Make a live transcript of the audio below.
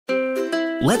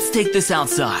Let's Take This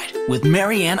Outside with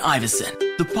Marianne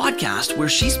Iveson, the podcast where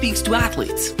she speaks to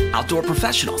athletes, outdoor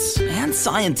professionals, and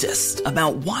scientists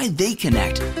about why they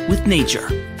connect with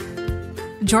nature.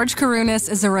 George Kourounis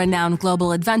is a renowned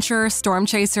global adventurer, storm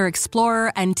chaser,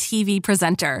 explorer, and TV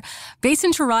presenter. Based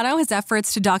in Toronto, his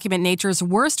efforts to document nature's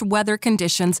worst weather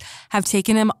conditions have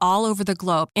taken him all over the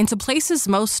globe, into places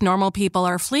most normal people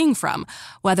are fleeing from.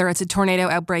 Whether it's a tornado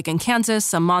outbreak in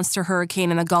Kansas, a monster hurricane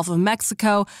in the Gulf of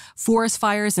Mexico, forest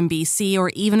fires in BC,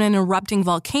 or even an erupting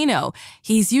volcano,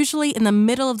 he's usually in the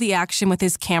middle of the action with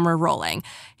his camera rolling.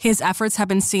 His efforts have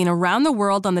been seen around the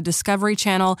world on the Discovery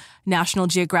Channel, National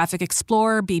Geographic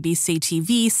Explorer, BBC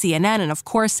TV, CNN, and of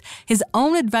course, his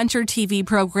own adventure TV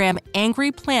program, Angry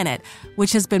Planet,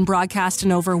 which has been broadcast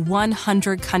in over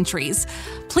 100 countries.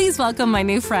 Please welcome my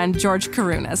new friend, George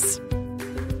Kourounis.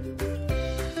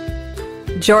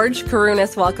 George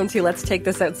Kourounis, welcome to Let's Take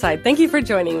This Outside. Thank you for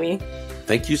joining me.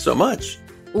 Thank you so much.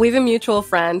 We have a mutual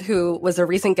friend who was a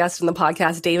recent guest on the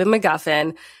podcast, David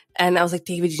McGuffin. And I was like,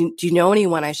 David, do you know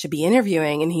anyone I should be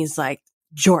interviewing? And he's like,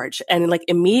 George, and like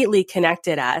immediately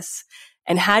connected us.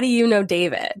 And how do you know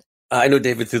David? I know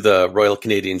David through the Royal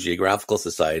Canadian Geographical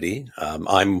Society.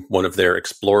 I'm one of their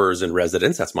explorers in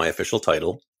residence. That's my official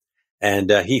title.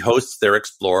 And he hosts their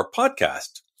Explorer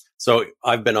podcast. So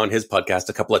I've been on his podcast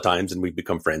a couple of times and we've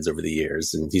become friends over the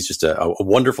years. And he's just a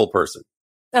wonderful person.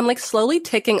 I'm like slowly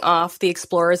ticking off the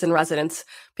explorers in residence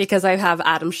because I have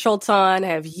Adam Schultz on, I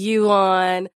have you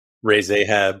on. Ray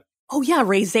Zahab. Oh yeah,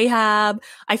 Ray Zahab.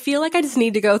 I feel like I just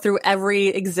need to go through every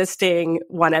existing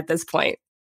one at this point.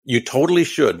 You totally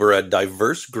should. We're a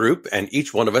diverse group and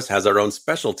each one of us has our own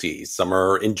specialties. Some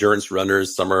are endurance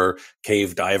runners, some are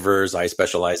cave divers. I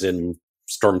specialize in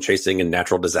storm chasing and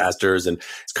natural disasters. And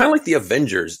it's kind of like the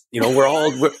Avengers. You know, we're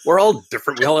all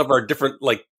different. We all have our different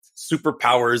like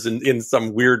superpowers in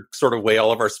some weird sort of way,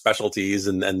 all of our specialties.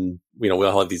 And you know, we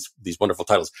all have these wonderful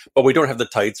titles, but we don't have the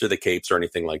tights or the capes or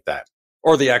anything like that.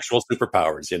 Or the actual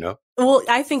superpowers, you know? Well,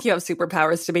 I think you have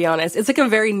superpowers, to be honest. It's like a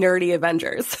very nerdy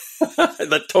Avengers.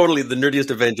 Totally the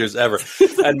nerdiest Avengers ever.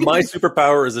 And my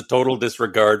superpower is a total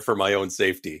disregard for my own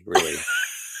safety, really.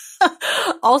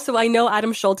 Also, I know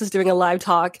Adam Schultz is doing a live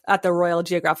talk at the Royal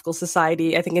Geographical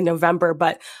Society, I think in November,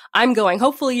 but I'm going.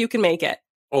 Hopefully you can make it.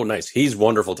 Oh, nice. He's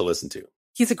wonderful to listen to.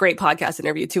 He's a great podcast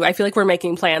interview, too. I feel like we're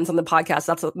making plans on the podcast.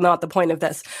 That's not the point of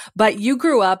this. But you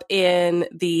grew up in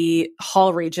the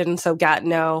Hull region, so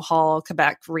Gatineau, Hull,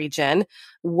 Quebec region.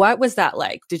 What was that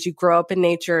like? Did you grow up in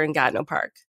nature in Gatineau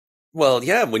Park? Well,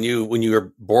 yeah. When you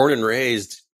were born and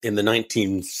raised in the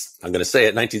 1970s,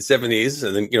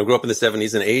 and then, you know, grew up in the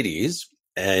 70s and 80s,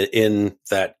 and in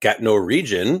that Gatineau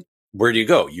region, where do you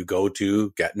go? You go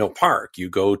to Gatineau Park. You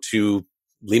go to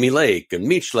Limy Lake and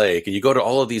Meech Lake, and you go to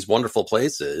all of these wonderful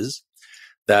places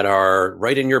that are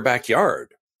right in your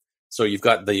backyard. So you've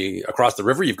got across the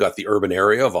river, you've got the urban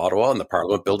area of Ottawa and the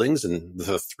Parliament buildings and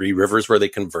the three rivers where they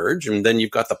converge. And then you've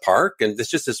got the park, and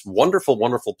it's just this wonderful,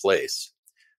 wonderful place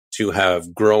to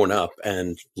have grown up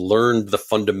and learned the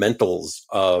fundamentals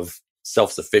of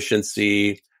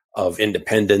self-sufficiency, of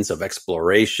independence, of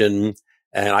exploration.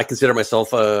 And I consider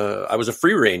myself I was a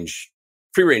free range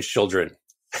children.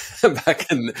 back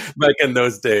in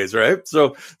those days, right?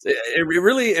 So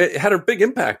it had a big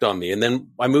impact on me. And then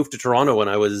I moved to Toronto when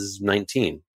I was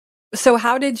 19. So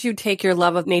how did you take your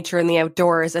love of nature and the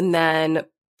outdoors and then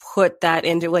put that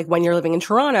into like when you're living in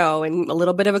Toronto and a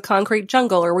little bit of a concrete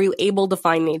jungle, or were you able to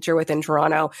find nature within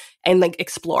Toronto and like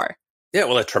explore? Yeah,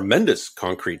 well, a tremendous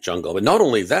concrete jungle. But not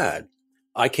only that,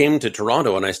 I came to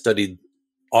Toronto and I studied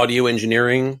audio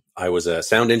engineering. I was a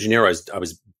sound engineer. I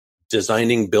was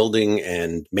designing, building,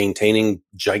 and maintaining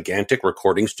gigantic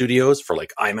recording studios for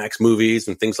like IMAX movies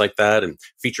and things like that and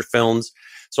feature films.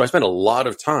 So I spent a lot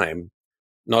of time,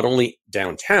 not only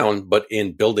downtown, but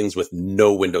in buildings with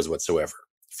no windows whatsoever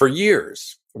for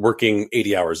years, working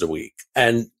 80 hours a week.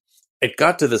 And it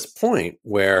got to this point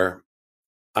where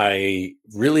I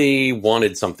really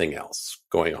wanted something else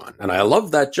going on. And I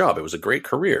loved that job. It was a great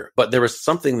career, but there was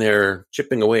something there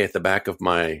chipping away at the back of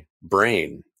my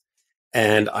brain.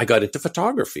 And I got into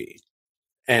photography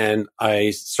and I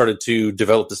started to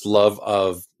develop this love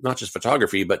of not just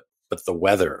photography, but the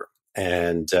weather.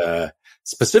 And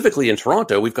specifically in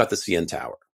Toronto, we've got the CN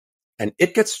Tower and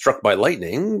it gets struck by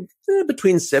lightning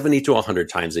between 70 to 100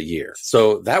 times a year.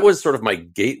 So that was sort of my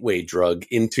gateway drug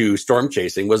into storm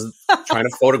chasing, was trying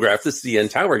to photograph the CN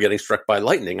Tower getting struck by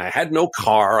lightning. I had no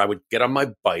car. I would get on my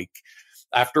bike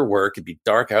after work. It'd be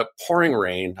dark out, pouring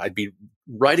rain. I'd be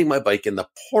riding my bike in the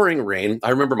pouring rain. I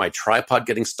remember my tripod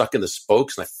getting stuck in the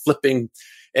spokes and I flipping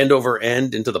end over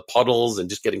end into the puddles and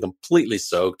just getting completely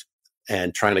soaked.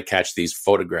 and trying to catch these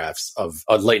photographs of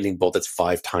a lightning bolt that's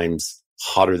 5 times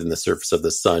hotter than the surface of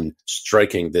the sun,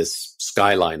 striking this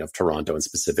skyline of Toronto and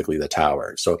specifically the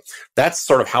tower. So that's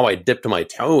sort of how I dipped my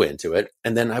toe into it.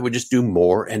 And then I would just do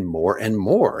more and more and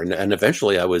more. And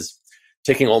eventually I was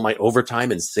taking all my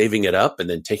overtime and saving it up and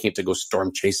then taking it to go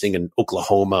storm chasing in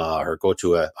Oklahoma or go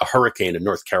to a hurricane in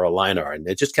North Carolina. And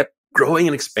it just kept growing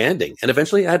and expanding. And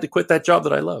eventually I had to quit that job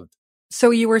that I loved.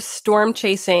 So you were storm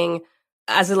chasing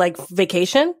as a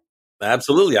vacation?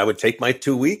 Absolutely. I would take my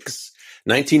 2 weeks.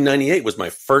 1998 was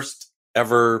my first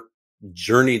ever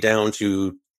journey down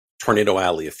to Tornado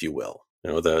Alley, if you will.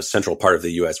 The central part of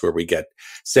the U.S. where we get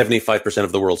 75%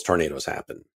 of the world's tornadoes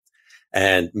happen.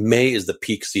 And May is the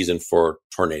peak season for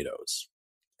tornadoes.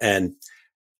 And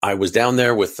I was down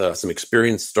there with some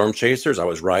experienced storm chasers. I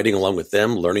was riding along with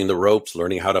them, learning the ropes,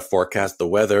 learning how to forecast the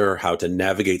weather, how to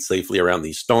navigate safely around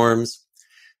these storms.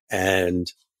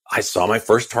 And I saw my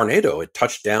first tornado. It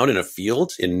touched down in a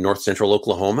field in north central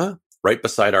Oklahoma, right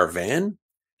beside our van.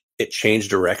 It changed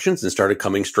directions and started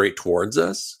coming straight towards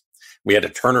us. We had to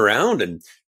turn around and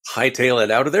hightail it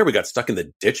out of there. We got stuck in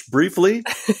the ditch briefly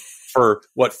for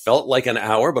what felt like an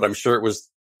hour, but I'm sure it was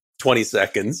 20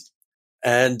 seconds.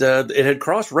 And it had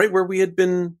crossed right where we had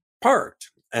been parked.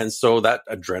 And so that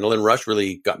adrenaline rush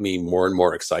really got me more and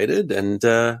more excited. And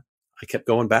I kept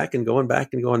going back and going back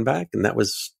and going back. And that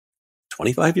was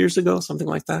 25 years ago, something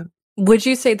like that. Would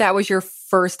you say that was your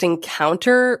first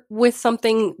encounter with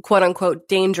something quote unquote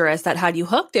dangerous that had you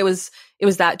hooked? It was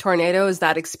that tornado, is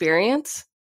that experience?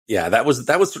 Yeah, that was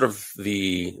sort of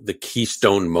the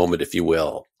keystone moment, if you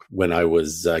will, when I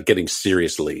was getting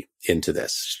seriously into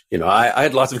this. I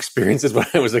had lots of experiences when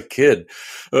I was a kid,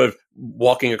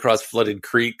 walking across flooded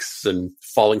creeks and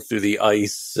falling through the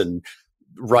ice and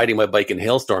riding my bike in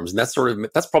hailstorms. And that's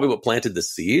probably what planted the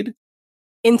seed.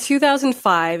 In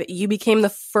 2005, you became the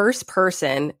first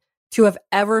person to have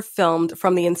ever filmed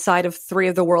from the inside of 3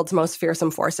 of the world's most fearsome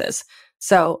forces.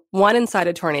 So 1 inside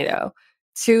a tornado,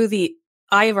 2 the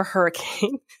eye of a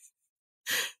hurricane.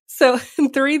 So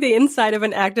 3 the inside of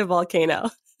an active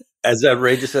volcano. As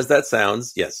outrageous as that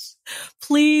sounds, yes.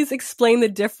 Please explain the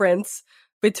difference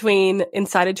between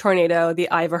inside a tornado, the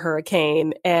eye of a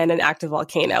hurricane, and an active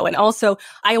volcano. And also,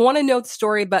 I want to know the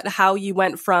story about how you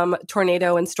went from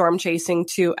tornado and storm chasing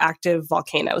to active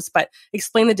volcanoes, but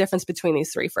explain the difference between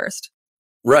these 3 first.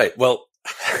 Right. Well,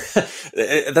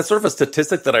 that's sort of a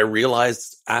statistic that I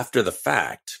realized after the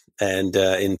fact. And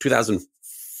in 2004,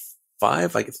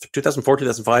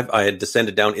 2005, I had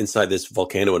descended down inside this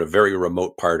volcano in a very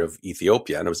remote part of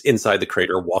Ethiopia. And I was inside the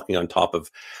crater walking on top of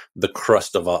the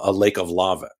crust of a lake of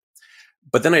lava.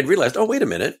 But then I'd realized, oh, wait a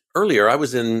minute. Earlier, I've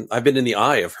been in the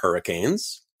eye of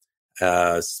hurricanes.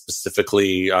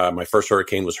 Specifically, my first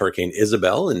hurricane was Hurricane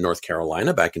Isabel in North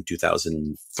Carolina back in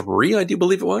 2003, I do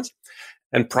believe it was.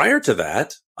 And prior to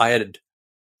that, I had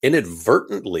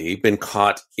inadvertently been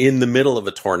caught in the middle of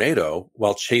a tornado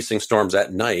while chasing storms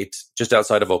at night just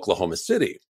outside of Oklahoma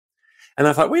City. And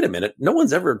I thought, wait a minute, no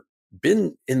one's ever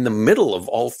been in the middle of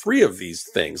all 3 of these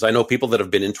things. I know people that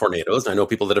have been in tornadoes. I know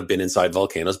people that have been inside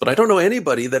volcanoes, but I don't know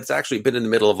anybody that's actually been in the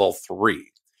middle of all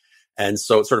 3. And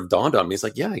so it sort of dawned on me. It's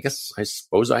like, yeah, I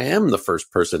suppose I am the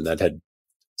first person that had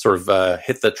sort of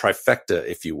hit the trifecta,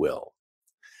 if you will.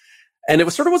 And it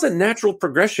was a natural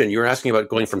progression. You were asking about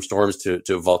going from storms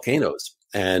to volcanoes.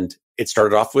 And it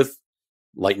started off with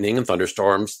lightning and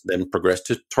thunderstorms, then progressed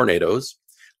to tornadoes,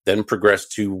 then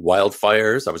progressed to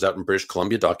wildfires. I was out in British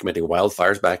Columbia documenting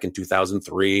wildfires back in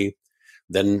 2003,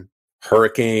 then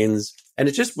hurricanes. And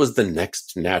it just was the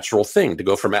next natural thing to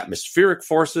go from atmospheric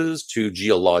forces to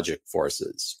geologic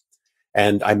forces.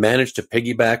 And I managed to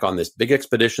piggyback on this big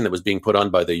expedition that was being put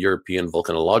on by the European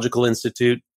Volcanological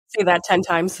Institute. Say that 10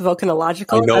 times,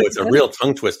 volcanological. I know, it's a real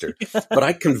tongue twister. But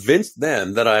I convinced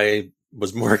them that I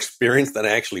was more experienced than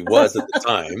I actually was at the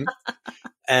time.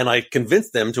 And I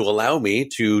convinced them to allow me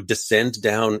to descend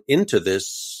down into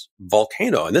this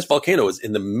volcano. And this volcano is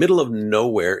in the middle of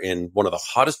nowhere in one of the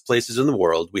hottest places in the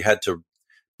world. We had to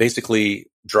basically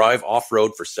drive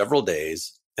off-road for several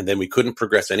days. And then we couldn't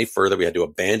progress any further. We had to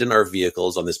abandon our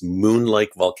vehicles on this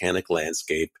moon-like volcanic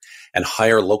landscape and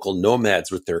hire local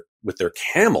nomads with their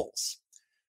camels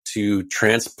to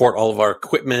transport all of our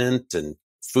equipment and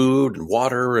food and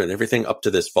water and everything up to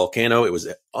this volcano. It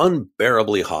was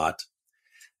unbearably hot.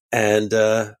 And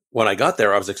when I got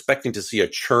there, I was expecting to see a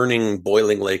churning,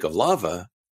 boiling lake of lava,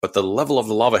 but the level of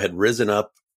the lava had risen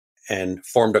up and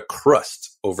formed a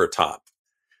crust over top.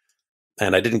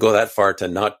 And I didn't go that far to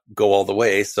not go all the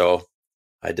way. So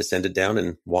I descended down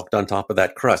and walked on top of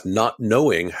that crust, not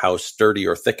knowing how sturdy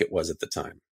or thick it was at the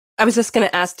time. I was just going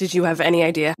to ask, did you have any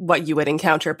idea what you would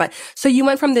encounter? But so you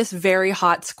went from this very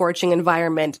hot, scorching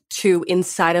environment to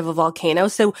inside of a volcano.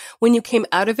 So when you came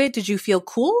out of it, did you feel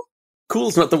cool? Cool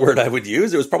is not the word I would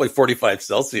use. It was probably 45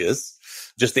 Celsius,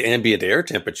 just the ambient air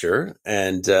temperature.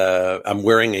 And I'm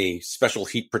wearing a special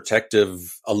heat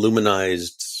protective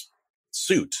aluminized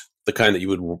suit, the kind that you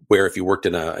would wear if you worked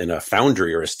in a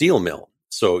foundry or a steel mill.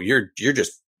 So you're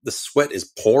just, the sweat is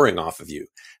pouring off of you.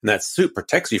 And that suit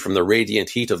protects you from the radiant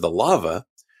heat of the lava.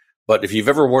 But if you've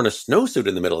ever worn a snowsuit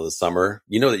in the middle of the summer,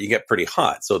 you know that you get pretty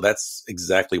hot. So that's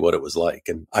exactly what it was like.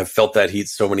 And I've felt that heat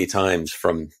so many times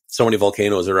from so many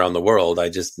volcanoes around the world. I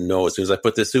just know as soon as I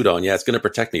put this suit on, yeah, it's going to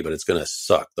protect me, but it's going to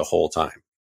suck the whole time.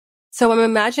 So I'm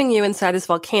imagining you inside this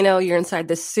volcano, you're inside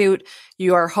this suit,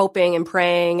 you are hoping and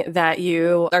praying that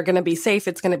you are going to be safe,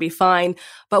 it's going to be fine.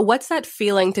 But what's that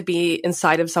feeling to be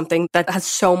inside of something that has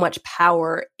so much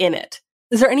power in it?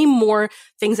 Is there any more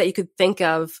things that you could think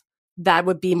of that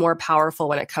would be more powerful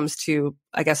when it comes to,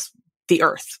 I guess, the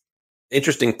Earth?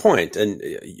 Interesting point. And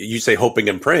you say hoping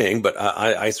and praying, but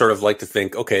I sort of like to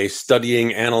think, okay,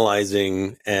 studying,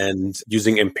 analyzing, and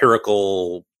using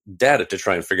empirical data to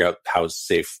try and figure out how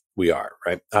safe we are,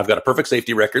 right? I've got a perfect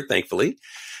safety record, thankfully.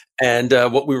 And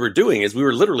what we were doing is we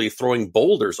were literally throwing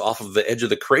boulders off of the edge of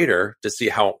the crater to see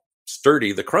how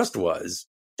sturdy the crust was.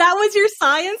 That was your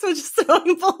science, was just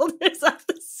throwing boulders off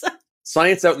the side?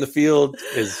 Science out in the field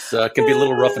can be a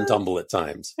little rough and tumble at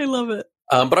times. I love it.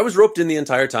 But I was roped in the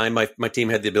entire time. My team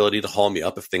had the ability to haul me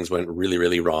up if things went really,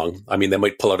 really wrong. I mean, they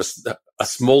might pull out a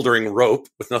smoldering rope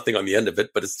with nothing on the end of it,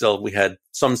 but it's still, we had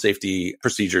some safety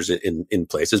procedures in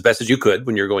place as best as you could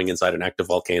when you're going inside an active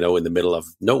volcano in the middle of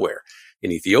nowhere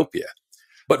in Ethiopia.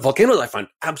 But volcanoes I find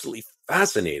absolutely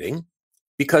fascinating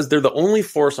because they're the only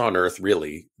force on Earth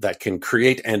really that can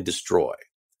create and destroy.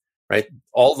 Right?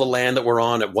 All the land that we're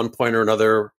on at one point or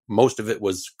another, most of it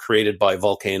was created by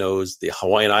volcanoes. The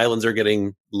Hawaiian Islands are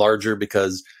getting larger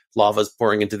because lava is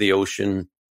pouring into the ocean.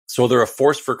 So they're a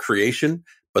force for creation,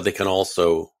 but they can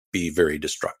also be very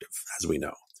destructive, as we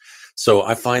know. So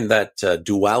I find that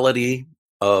duality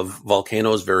of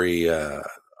volcanoes very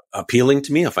appealing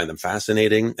to me. I find them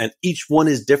fascinating. And each one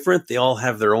is different. They all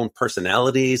have their own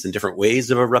personalities and different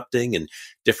ways of erupting and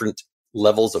different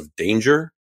levels of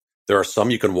danger. There are some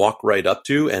you can walk right up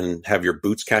to and have your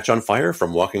boots catch on fire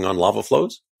from walking on lava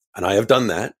flows. And I have done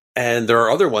that. And there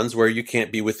are other ones where you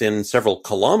can't be within several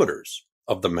kilometers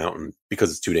of the mountain because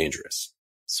it's too dangerous.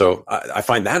 So I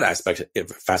find that aspect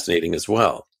fascinating as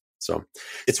well. So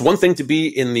it's one thing to be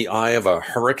in the eye of a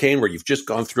hurricane where you've just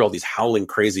gone through all these howling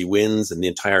crazy winds and the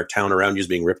entire town around you is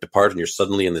being ripped apart and you're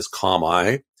suddenly in this calm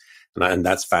eye. And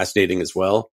that's fascinating as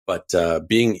well. But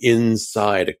being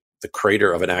inside the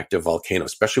crater of an active volcano,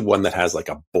 especially one that has like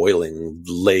a boiling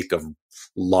lake of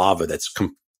lava that's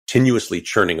continuously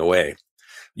churning away,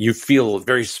 you feel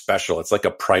very special. It's like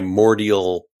a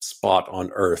primordial spot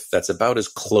on Earth that's about as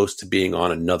close to being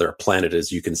on another planet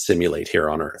as you can simulate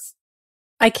here on Earth.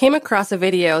 I came across a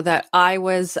video that I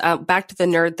was, back to the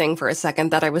nerd thing for a second,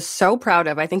 that I was so proud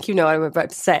of. I think you know what I'm about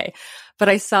to say. But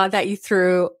I saw that you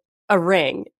threw a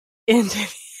ring into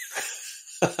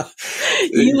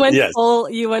You went yes. full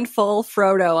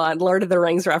Frodo on Lord of the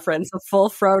Rings reference, a full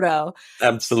Frodo.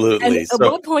 Absolutely. And at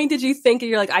what point did you think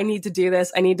you're like, I need to do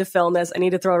this, I need to film this, I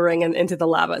need to throw a ring into the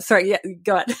lava? Sorry, yeah,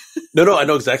 go ahead. No, I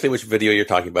know exactly which video you're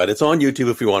talking about. It's on YouTube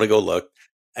if you want to go look.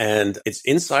 And it's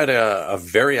inside a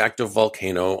very active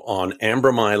volcano on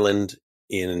Ambram Island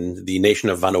in the nation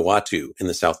of Vanuatu in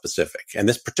the South Pacific. And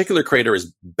this particular crater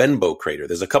is Benbow Crater.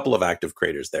 There's a couple of active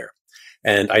craters there.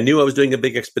 And I knew I was doing a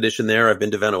big expedition there. I've been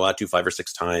to Vanuatu 5 or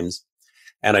 6 times.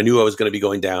 And I knew I was going to be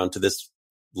going down to this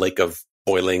lake of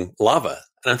boiling lava.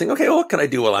 And I'm thinking, okay, well, what can I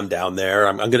do while I'm down there?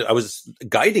 I was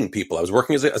guiding people. I was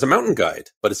working as a mountain guide.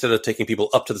 But instead of taking people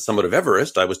up to the summit of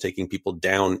Everest, I was taking people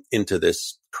down into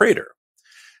this crater.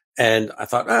 And I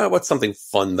thought, what's something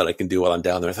fun that I can do while I'm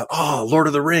down there? I thought, Lord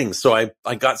of the Rings. So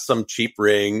I got some cheap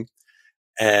ring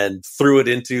and threw it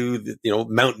into,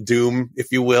 Mount Doom,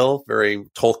 if you will, very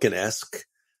Tolkien-esque.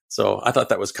 So I thought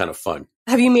that was kind of fun.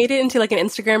 Have you made it into like an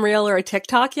Instagram reel or a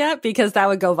TikTok yet? Because that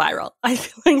would go viral. I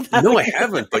feel like that. No, I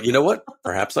haven't. But you know what?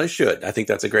 Perhaps I should. I think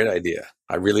that's a great idea.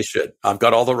 I really should. I've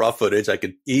got all the raw footage. I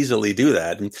could easily do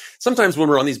that. And sometimes when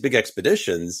we're on these big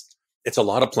expeditions, it's a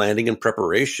lot of planning and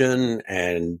preparation,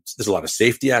 and there's a lot of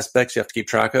safety aspects you have to keep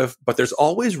track of. But there's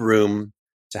always room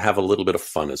to have a little bit of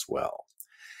fun as well.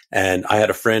 And I had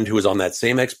a friend who was on that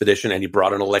same expedition, and he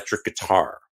brought an electric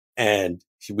guitar. And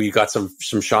we got some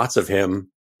shots of him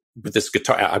with this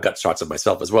guitar. I've got shots of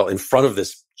myself as well in front of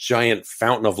this giant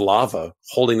fountain of lava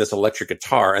holding this electric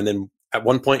guitar. And then at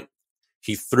one point,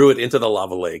 He threw it into the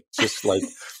lava lake, just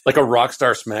like a rock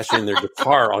star smashing their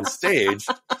guitar on stage.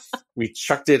 We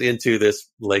chucked it into this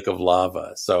lake of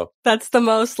lava. So that's the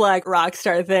most like rock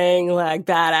star thing, like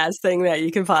badass thing that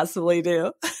you can possibly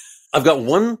do. I've got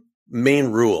one main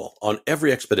rule on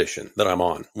every expedition that I'm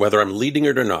on, whether I'm leading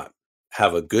it or not.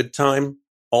 Have a good time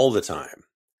all the time.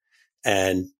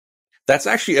 And that's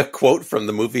actually a quote from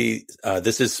the movie,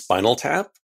 This is Spinal Tap.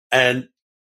 And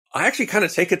I actually kind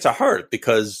of take it to heart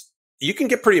because you can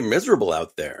get pretty miserable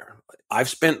out there. I've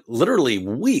spent literally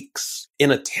weeks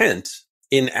in a tent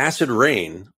in acid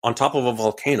rain on top of a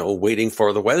volcano waiting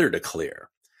for the weather to clear.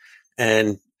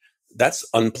 And that's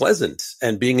unpleasant.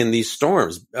 And being in these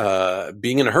storms,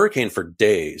 being in a hurricane for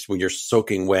days when you're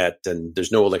soaking wet and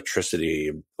there's no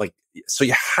electricity, so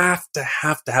you have to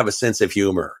have a sense of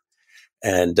humor,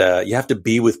 and you have to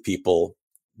be with people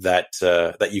that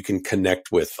you can connect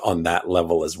with on that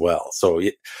level as well. So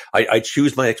I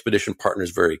choose my expedition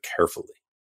partners very carefully.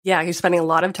 Yeah, you're spending a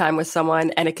lot of time with someone,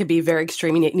 and it could be very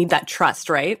extreme. You need that trust,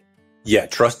 right? Yeah,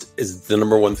 trust is the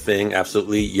number one thing.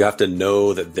 Absolutely. You have to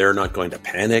know that they're not going to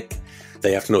panic.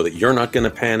 They have to know that you're not going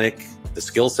to panic. The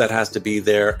skill set has to be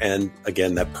there. And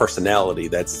again, that personality,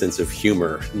 that sense of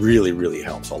humor really, really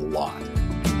helps a lot.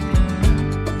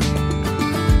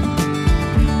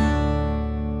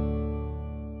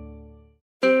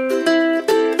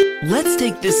 Let's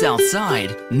Take This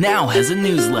Outside now has a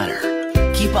newsletter.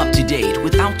 Keep up to date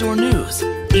with outdoor news,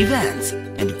 events,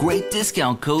 and great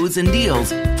discount codes and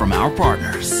deals from our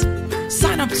partners.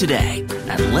 Sign up today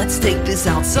at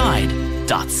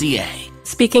letstakethisoutside.ca.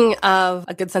 Speaking of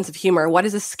a good sense of humor, what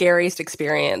is the scariest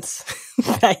experience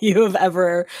that you have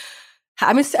ever had?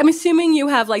 I'm assuming you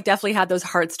have definitely had those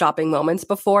heart-stopping moments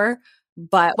before,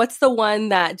 but what's the one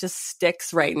that just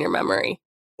sticks right in your memory?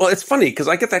 Well, it's funny because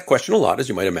I get that question a lot, as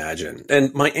you might imagine.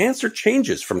 And my answer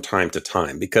changes from time to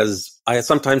time because I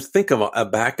sometimes think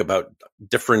back about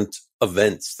different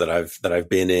events that I've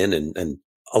been in, and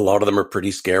a lot of them are pretty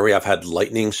scary. I've had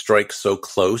lightning strike so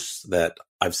close that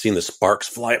I've seen the sparks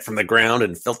fly up from the ground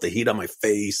and felt the heat on my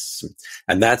face.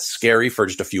 And that's scary for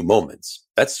just a few moments.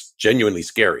 That's genuinely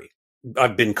scary.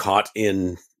 I've been caught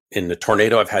in a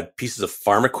tornado. I've had pieces of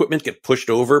farm equipment get pushed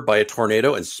over by a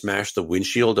tornado and smash the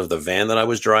windshield of the van that I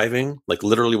was driving, like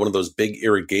literally one of those big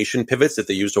irrigation pivots that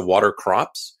they use to water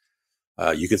crops.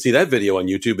 You can see that video on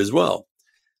YouTube as well.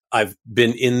 I've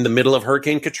been in the middle of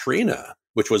Hurricane Katrina,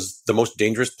 which was the most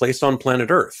dangerous place on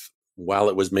planet Earth while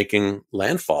it was making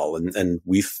landfall. And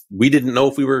we didn't know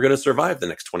if we were going to survive the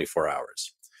next 24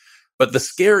 hours. But the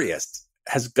scariest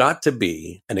has got to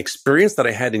be an experience that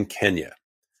I had in Kenya.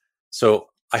 So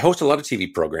I host a lot of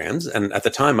TV programs, and at the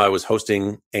time I was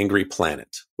hosting Angry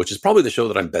Planet, which is probably the show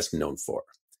that I'm best known for.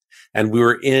 And we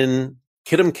were in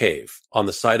Kidum Cave on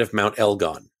the side of Mount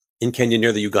Elgon in Kenya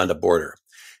near the Uganda border.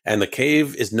 And the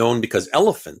cave is known because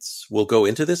elephants will go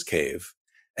into this cave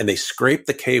and they scrape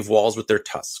the cave walls with their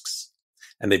tusks,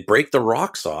 and they break the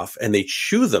rocks off and they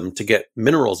chew them to get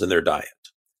minerals in their diet.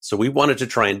 So we wanted to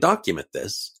try and document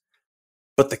this.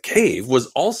 But the cave was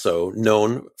also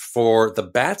known for the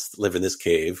bats that live in this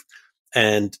cave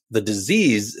and the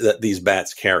disease that these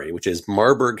bats carry, which is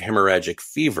Marburg hemorrhagic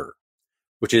fever,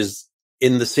 which is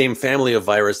in the same family of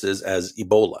viruses as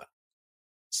Ebola.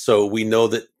 So we know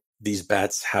that these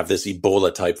bats have this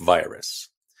Ebola type virus.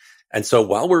 And so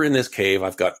while we're in this cave,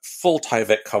 I've got full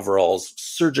Tyvek coveralls,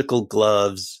 surgical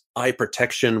gloves, eye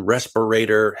protection,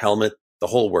 respirator, helmet, the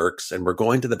whole works. And we're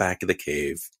going to the back of the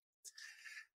cave.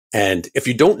 And if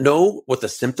you don't know what the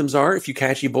symptoms are, if you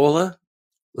catch Ebola,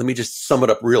 let me just sum it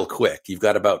up real quick. You've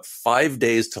got about 5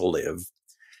 days to live.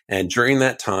 And during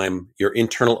that time, your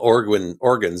internal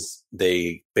organs,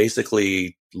 they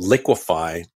basically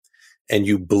liquefy and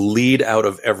you bleed out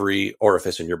of every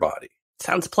orifice in your body.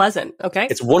 Sounds pleasant. Okay.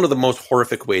 It's one of the most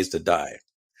horrific ways to die.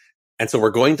 And so we're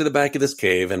going to the back of this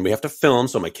cave and we have to film.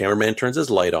 So my cameraman turns his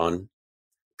light on.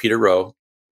 Peter Rowe.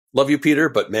 Love you, Peter.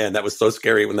 But man, that was so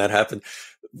scary when that happened.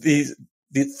 The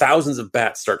thousands of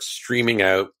bats start streaming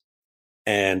out,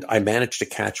 and I managed to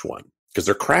catch one because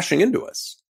they're crashing into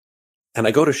us. And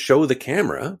I go to show the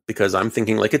camera because I'm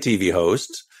thinking like a TV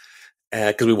host,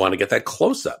 because we want to get that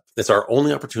close up. It's our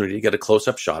only opportunity to get a close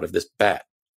up shot of this bat.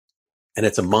 And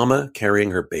it's a mama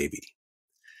carrying her baby.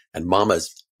 And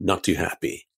mama's not too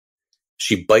happy.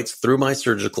 She bites through my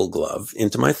surgical glove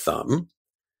into my thumb.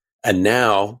 And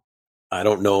now I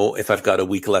don't know if I've got a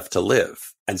week left to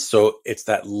live. And so it's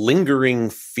that lingering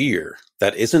fear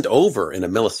that isn't over in a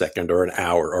millisecond or an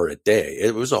hour or a day.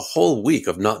 It was a whole week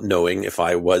of not knowing if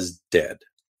I was dead,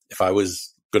 if I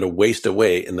was going to waste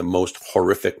away in the most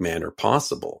horrific manner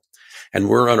possible. And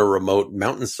we're on a remote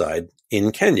mountainside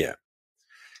in Kenya.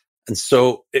 And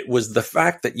so it was the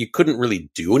fact that you couldn't really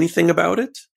do anything about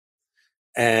it.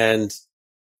 And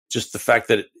just the fact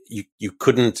that you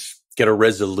couldn't get a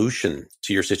resolution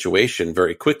to your situation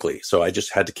very quickly. So I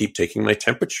just had to keep taking my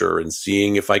temperature and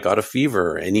seeing if I got a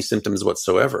fever, any symptoms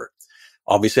whatsoever.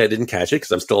 Obviously, I didn't catch it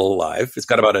because I'm still alive. It's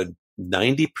got about a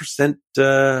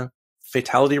 90%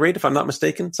 fatality rate, if I'm not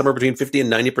mistaken, somewhere between 50 and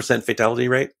 90% fatality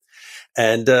rate.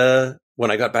 And when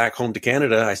I got back home to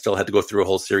Canada, I still had to go through a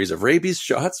whole series of rabies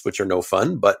shots, which are no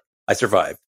fun, but I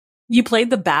survived. You played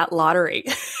the bat lottery.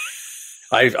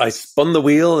 I spun the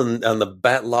wheel on the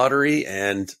bat lottery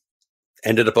and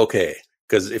ended up okay.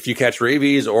 Because if you catch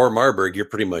rabies or Marburg, you're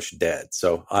pretty much dead.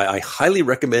 So I highly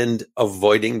recommend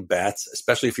avoiding bats,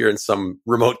 especially if you're in some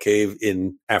remote cave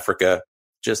in Africa.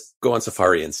 Just go on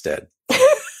safari instead.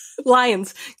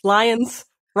 Lions,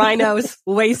 rhinos,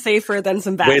 way safer than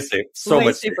some bats. Way safe. So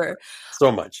much safer.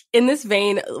 So much. In this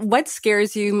vein, what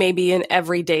scares you maybe in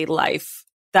everyday life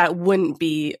that wouldn't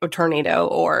be a tornado?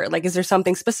 Or like, is there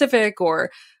something specific,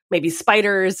 or maybe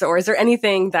spiders, or is there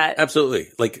anything that... Absolutely.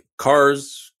 Like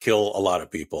cars kill a lot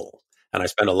of people. And I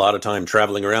spend a lot of time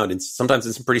traveling around, and sometimes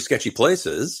in some pretty sketchy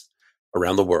places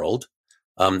around the world.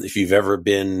 If you've ever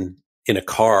been in a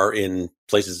car in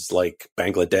places like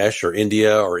Bangladesh or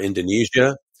India or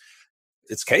Indonesia,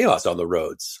 it's chaos on the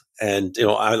roads. And,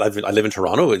 I live in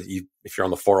Toronto. If you're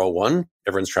on the 401,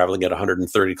 everyone's traveling at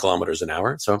 130 kilometers an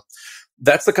hour. So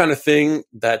that's the kind of thing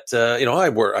that, I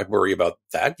worry about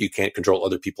that. You can't control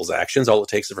other people's actions. All it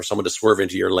takes is for someone to swerve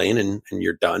into your lane and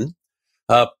you're done.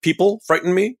 People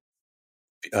frighten me,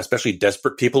 especially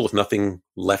desperate people with nothing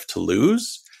left to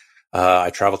lose. I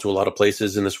travel to a lot of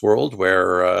places in this world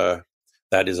where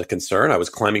that is a concern. I was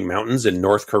climbing mountains in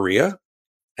North Korea.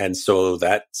 And so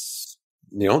that's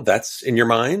in your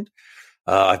mind.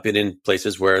 I've been in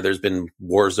places where there's been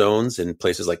war zones in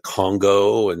places like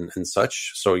Congo and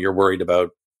such. So you're worried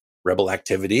about rebel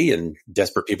activity and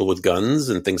desperate people with guns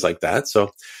and things like that.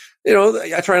 So,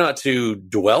 I try not to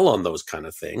dwell on those kind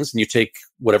of things, and you take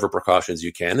whatever precautions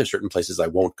you can. There's certain places I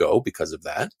won't go because of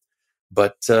that.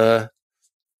 But,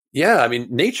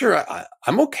 nature,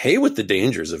 I'm okay with the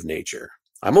dangers of nature.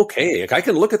 I'm okay. Like, I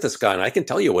can look at the sky and I can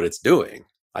tell you what it's doing.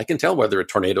 I can tell whether a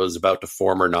tornado is about to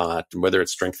form or not, and whether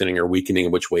it's strengthening or weakening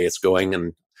and which way it's going.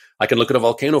 And I can look at a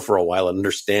volcano for a while and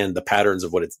understand the patterns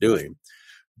of what it's doing.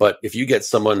 But if you get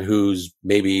someone who's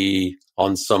maybe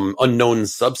on some unknown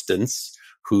substance,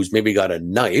 who's maybe got a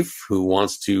knife, who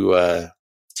wants to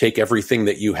take everything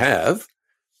that you have,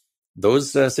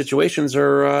 those situations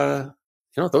are,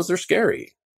 those are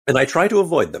scary. And I try to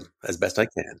avoid them as best I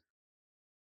can.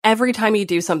 Every time you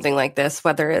do something like this,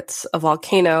 whether it's a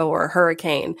volcano or a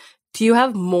hurricane, do you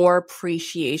have more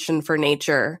appreciation for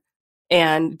nature?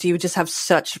 And do you just have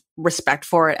such respect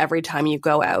for it every time you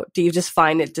go out? Do you just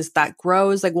find it just that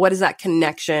grows? Like, what is that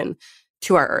connection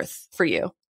to our Earth for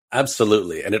you?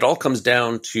 Absolutely. And it all comes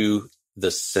down to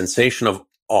the sensation of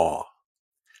awe,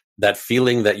 that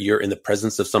feeling that you're in the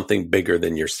presence of something bigger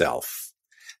than yourself.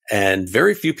 And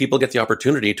very few people get the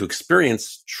opportunity to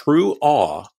experience true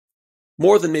awe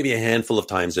more than maybe a handful of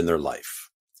times in their life.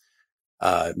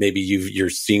 Maybe you're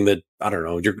seeing the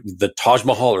Taj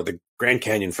Mahal or the Grand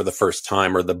Canyon for the first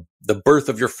time, or the birth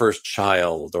of your first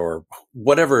child, or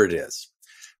whatever it is,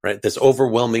 right? This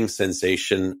overwhelming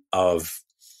sensation of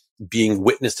being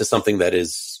witness to something that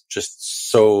is just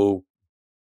so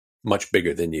much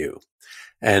bigger than you.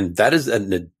 And that is an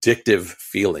addictive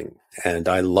feeling. And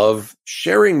I love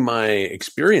sharing my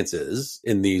experiences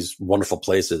in these wonderful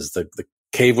places, the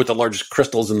cave with the largest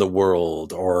crystals in the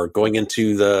world, or going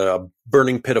into the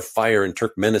burning pit of fire in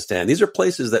Turkmenistan. These are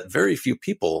places that very few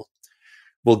people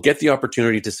will get the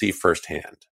opportunity to see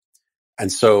firsthand.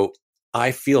 And so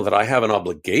I feel that I have an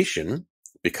obligation,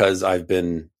 because I've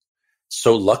been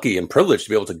so lucky and privileged to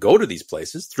be able to go to these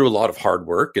places through a lot of hard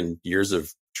work and years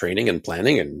of training and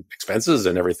planning and expenses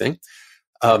and everything.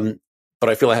 But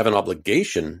I feel I have an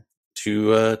obligation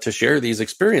to share these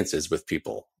experiences with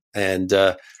people. And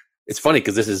it's funny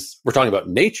because we're talking about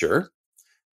nature,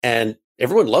 and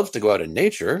everyone loves to go out in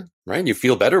nature, right? You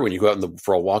feel better when you go out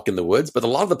for a walk in the woods. But a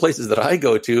lot of the places that I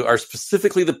go to are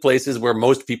specifically the places where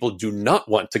most people do not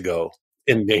want to go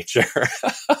in nature,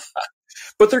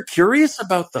 but they're curious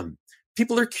about them.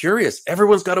 People are curious.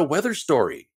 Everyone's got a weather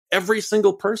story, every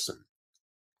single person.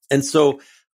 And so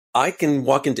I can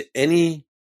walk into any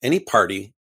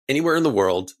party anywhere in the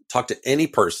world, talk to any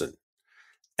person,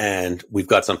 and we've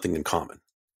got something in common.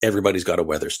 Everybody's got a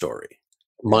weather story.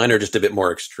 Mine are just a bit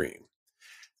more extreme.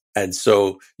 And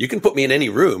so you can put me in any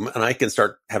room and I can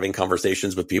start having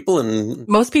conversations with people. And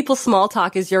most people's small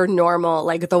talk is your normal,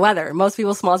 like the weather. Most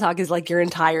people's small talk is like your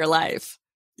entire life.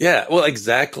 Yeah, well,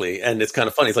 exactly. And it's kind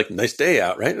of funny. It's like, nice day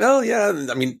out, right? Well, yeah.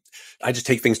 I mean, I just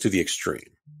take things to the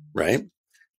extreme, right?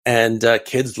 And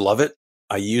kids love it.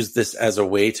 I use this as a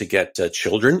way to get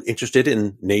children interested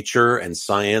in nature and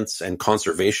science and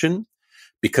conservation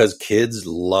because kids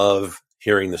love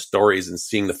hearing the stories and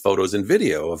seeing the photos and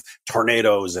video of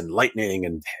tornadoes and lightning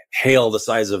and hail the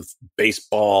size of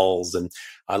baseballs. And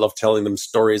I love telling them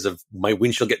stories of my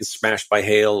windshield getting smashed by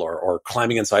hail or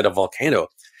climbing inside a volcano.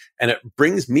 And it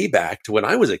brings me back to when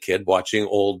I was a kid watching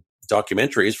old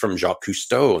documentaries from Jacques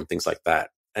Cousteau and things like that.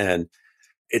 And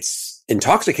it's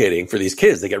intoxicating for these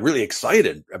kids. They get really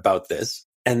excited about this.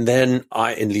 And then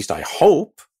at least I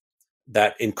hope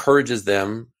that encourages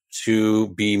them to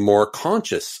be more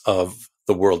conscious of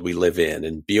the world we live in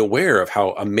and be aware of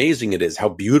how amazing it is, how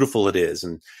beautiful it is,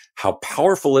 and how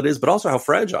powerful it is, but also how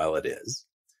fragile it is.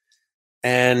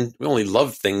 And we only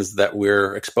love things that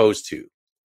we're exposed to.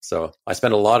 So I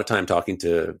spend a lot of time talking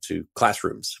to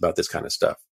classrooms about this kind of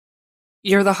stuff.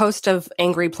 You're the host of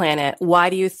Angry Planet. Why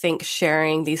do you think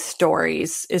sharing these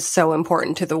stories is so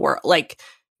important to the world, like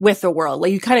with the world?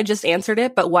 Like you kind of just answered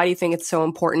it, but why do you think it's so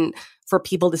important for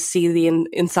people to see the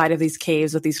inside of these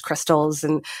caves with these crystals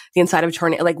and the inside of a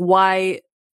tornado? Like why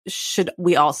should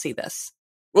we all see this?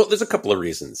 Well, there's a couple of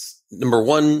reasons. Number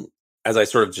one, as I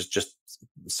sort of just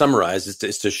summarized,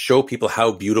 is to show people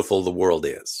how beautiful the world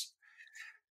is.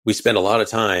 We spend a lot of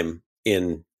time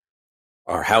in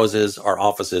our houses, our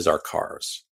offices, our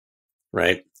cars,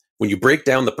 right? When you break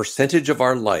down the percentage of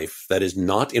our life that is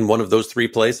not in one of those three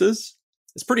places,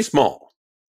 it's pretty small.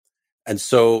 And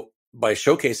so by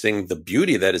showcasing the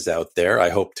beauty that is out there, I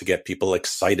hope to get people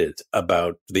excited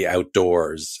about the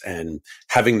outdoors and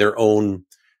having their own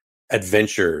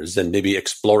adventures and maybe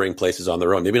exploring places on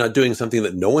their own. Maybe not doing something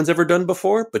that no one's ever done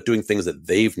before, but doing things that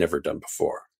they've never done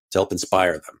before to help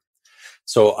inspire them.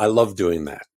 So I love doing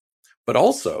that. But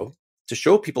also to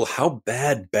show people how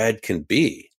bad can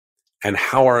be and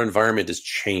how our environment is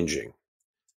changing,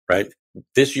 right?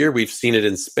 This year, we've seen it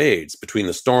in spades between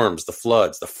the storms, the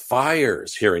floods, the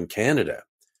fires here in Canada have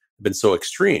been so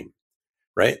extreme,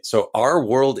 right? So our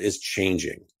world is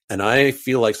changing. And I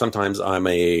feel like sometimes I'm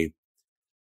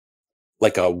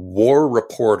like a war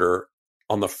reporter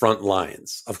on the front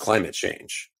lines of climate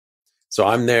change. So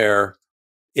I'm there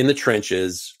in the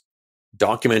trenches,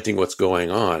 documenting what's going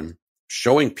on,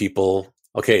 showing people,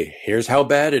 okay, here's how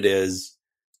bad it is.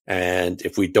 And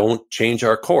if we don't change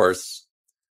our course,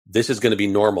 this is going to be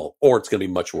normal or it's going to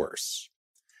be much worse.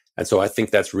 And so I think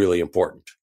that's really important.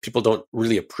 People don't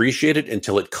really appreciate it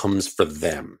until it comes for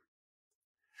them.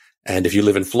 And if you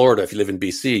live in Florida, if you live in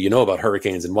BC, you know about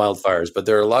hurricanes and wildfires, but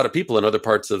there are a lot of people in other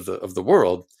parts of the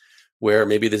world where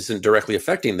maybe this isn't directly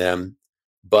affecting them,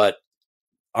 but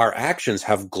our actions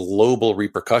have global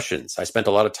repercussions. I spent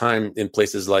a lot of time in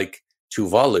places like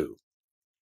Tuvalu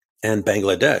and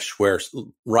Bangladesh, where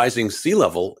rising sea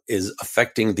level is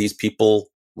affecting these people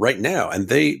right now, and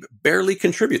they barely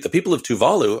contribute. The people of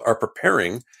Tuvalu are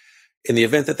preparing in the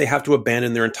event that they have to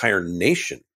abandon their entire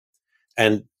nation.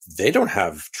 And they don't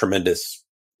have tremendous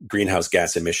greenhouse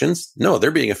gas emissions. No,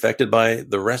 they're being affected by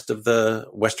the rest of the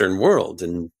Western world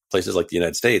in places like the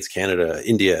United States, Canada,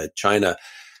 India, China.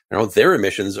 You know, their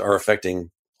emissions are affecting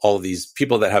all of these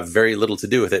people that have very little to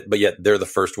do with it, but yet they're the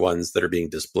first ones that are being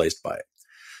displaced by it.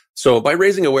 So by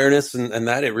raising awareness and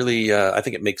that, it really, I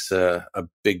think it makes a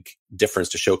big difference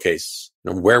to showcase,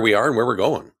 you know, where we are and where we're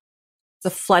going.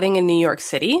 The flooding in New York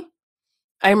City.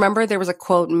 I remember there was a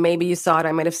quote, maybe you saw it,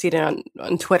 I might have seen it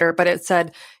on Twitter, but it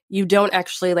said, you don't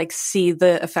actually like see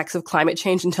the effects of climate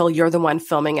change until you're the one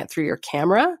filming it through your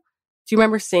camera. Do you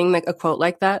remember seeing like a quote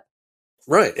like that?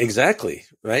 Right, exactly.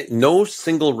 Right. No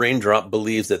single raindrop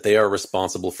believes that they are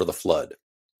responsible for the flood.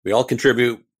 We all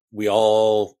contribute. We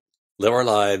all live our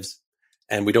lives,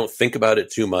 and we don't think about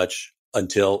it too much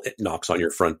until it knocks on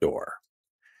your front door.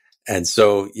 And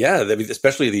so, yeah,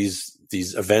 especially these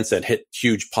events that hit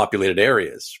huge populated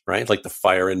areas, right? Like the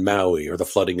fire in Maui or the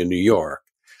flooding in New York.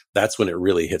 That's when it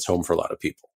really hits home for a lot of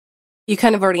people. You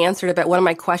kind of already answered it, but one of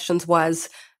my questions was,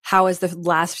 how has the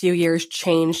last few years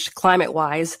changed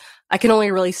climate-wise? I can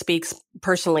only really speak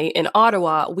personally. In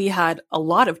Ottawa, we had a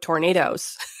lot of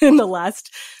tornadoes in the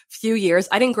last few years.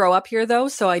 I didn't grow up here, though,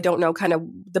 so I don't know kind of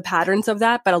the patterns of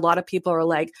that. But a lot of people are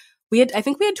like, I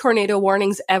think we had tornado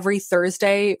warnings every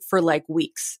Thursday for like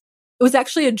weeks. It was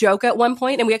actually a joke at one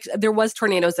point, and there was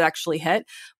tornadoes that actually hit,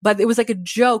 but it was like a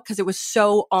joke because it was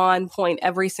so on point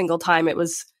every single time. It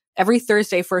was every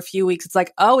Thursday for a few weeks. It's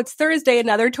like, oh, it's Thursday,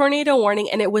 another tornado warning.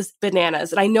 And it was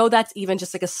bananas. And I know that's even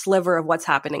just like a sliver of what's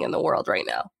happening in the world right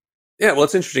now. Yeah, well,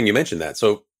 it's interesting you mentioned that.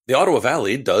 So the Ottawa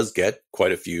Valley does get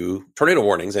quite a few tornado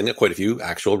warnings and quite a few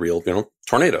actual real,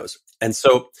 tornadoes. And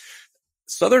so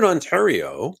Southern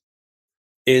Ontario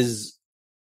is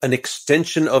an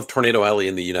extension of Tornado Alley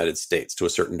in the United States to a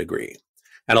certain degree.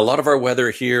 And a lot of our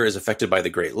weather here is affected by the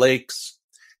Great Lakes.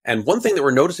 And one thing that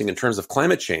we're noticing in terms of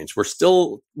climate change, we're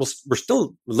still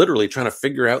literally trying to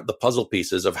figure out the puzzle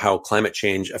pieces of how climate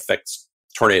change affects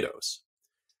tornadoes.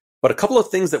 But a couple of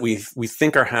things that we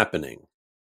think are happening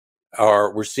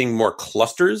are we're seeing more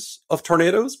clusters of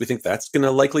tornadoes. We think that's going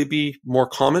to likely be more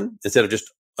common instead of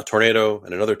just a tornado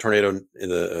and another tornado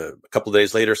a couple of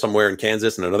days later somewhere in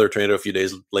Kansas and another tornado a few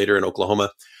days later in Oklahoma.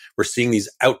 We're seeing these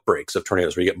outbreaks of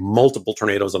tornadoes where you get multiple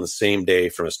tornadoes on the same day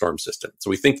from a storm system. So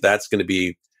we think that's going to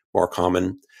be more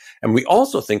common. And we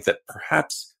also think that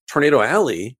perhaps Tornado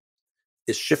Alley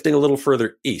is shifting a little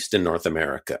further east in North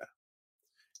America.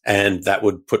 And that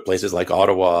would put places like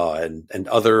Ottawa and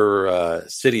other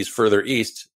cities further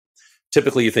east.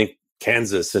 Typically, you think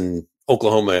Kansas and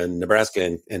Oklahoma and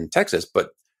Nebraska and Texas, but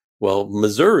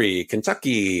Missouri,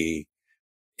 Kentucky,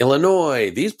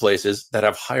 Illinois, these places that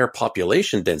have higher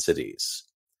population densities.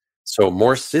 So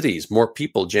more cities, more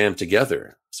people jammed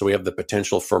together. So we have the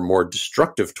potential for more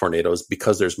destructive tornadoes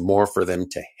because there's more for them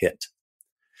to hit.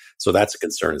 So that's a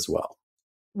concern as well.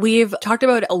 We've talked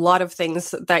about a lot of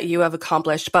things that you have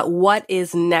accomplished, but what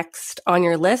is next on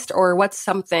your list, or what's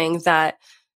something that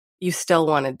you still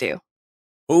want to do?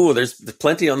 Oh, there's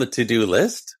plenty on the to-do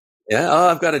list. Yeah,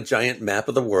 I've got a giant map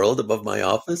of the world above my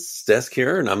office desk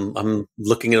here, and I'm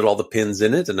looking at all the pins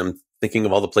in it, and I'm thinking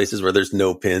of all the places where there's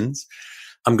no pins.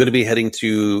 I'm going to be heading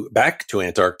back to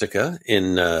Antarctica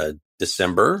in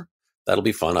December. That'll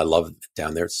be fun. I love it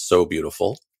down there. It's so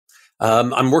beautiful.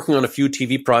 I'm working on a few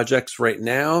TV projects right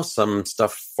now, some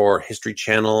stuff for History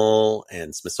Channel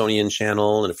and Smithsonian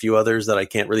Channel and a few others that I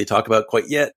can't really talk about quite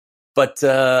yet. But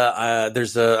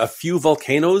there's a few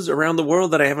volcanoes around the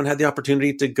world that I haven't had the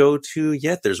opportunity to go to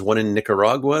yet. There's one in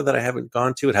Nicaragua that I haven't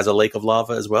gone to. It has a lake of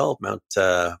lava as well, Mount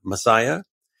Masaya.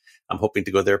 I'm hoping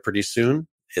to go there pretty soon.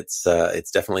 It's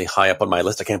definitely high up on my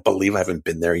list. I can't believe I haven't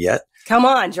been there yet. Come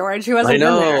on, George. Who hasn't been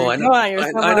there? I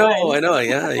know.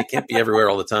 Yeah, you can't be everywhere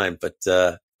all the time. But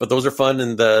those are fun.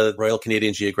 And the Royal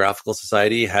Canadian Geographical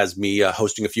Society has me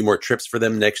hosting a few more trips for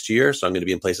them next year. So I'm going to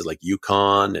be in places like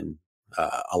Yukon and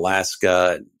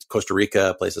Alaska, and Costa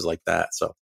Rica, places like that.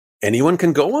 So anyone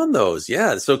can go on those.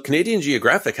 Yeah. So Canadian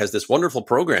Geographic has this wonderful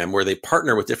program where they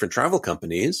partner with different travel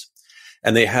companies.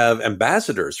 And they have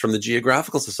ambassadors from the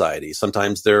Geographical Society.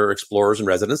 Sometimes they're explorers and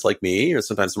residents like me, or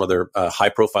sometimes some other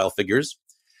high-profile figures.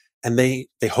 And they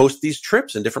host these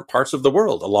trips in different parts of the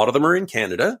world. A lot of them are in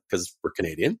Canada because we're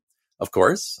Canadian, of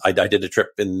course. I did a trip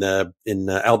in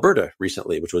Alberta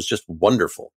recently, which was just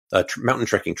wonderful. A mountain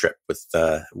trekking trip with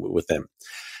them.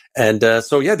 And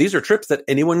these are trips that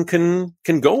anyone can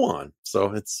go on.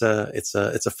 So it's a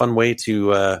fun way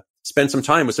to spend some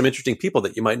time with some interesting people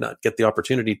that you might not get the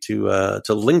opportunity to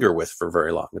linger with for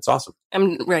very long. It's awesome.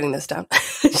 I'm writing this down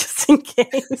just in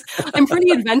case. I'm pretty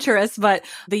adventurous, but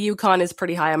the Yukon is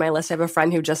pretty high on my list. I have a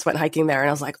friend who just went hiking there, and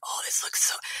I was like, "Oh, this looks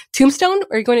so." Tombstone?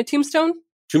 Are you going to Tombstone?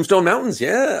 Tombstone Mountains,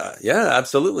 yeah,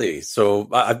 absolutely. So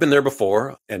I've been there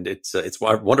before, and it's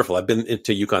wonderful. I've been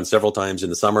into Yukon several times in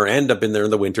the summer, and I've been there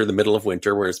in the winter, the middle of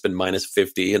winter, where it's been minus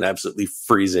 50 and absolutely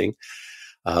freezing.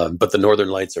 But the Northern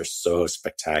Lights are so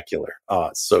spectacular. Oh,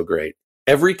 it's so great.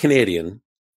 Every Canadian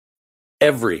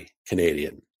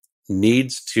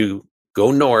needs to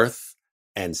go north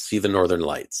and see the Northern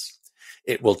Lights.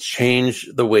 It will change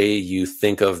the way you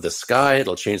think of the sky.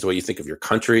 It'll change the way you think of your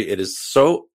country. It is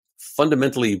so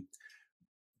fundamentally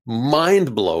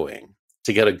mind-blowing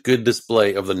to get a good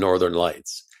display of the Northern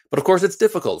Lights. But of course, it's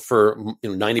difficult for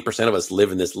 90% of us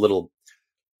live in this little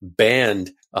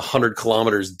band 100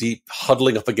 kilometers deep,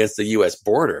 huddling up against the U.S.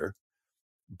 border.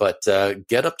 But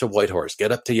get up to Whitehorse,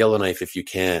 get up to Yellowknife if you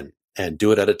can, and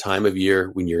do it at a time of year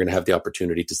when you're going to have the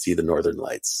opportunity to see the Northern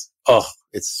Lights. Oh,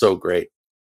 it's so great.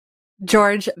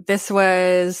 George, this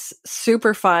was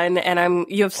super fun, and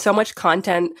you have so much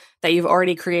content that you've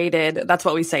already created. That's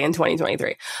what we say in 2023.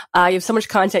 You have so much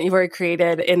content you've already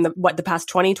created in the past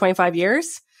 20, 25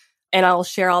 years. And I'll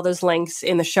share all those links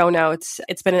in the show notes.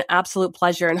 It's been an absolute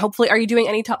pleasure. And hopefully, are you doing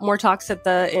any more talks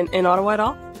in Ottawa at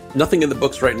all? Nothing in the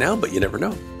books right now, but you never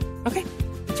know. Okay.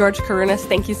 George Kourounis,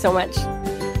 thank you so much.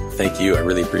 Thank you. I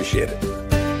really appreciate it.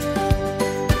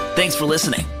 Thanks for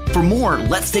listening. For more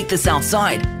Let's Take This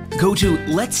Outside, go to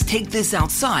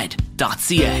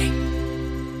letstakethisoutside.ca.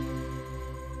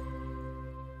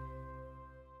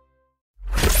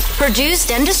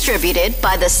 Produced and distributed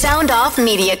by the Sound Off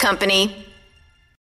Media Company.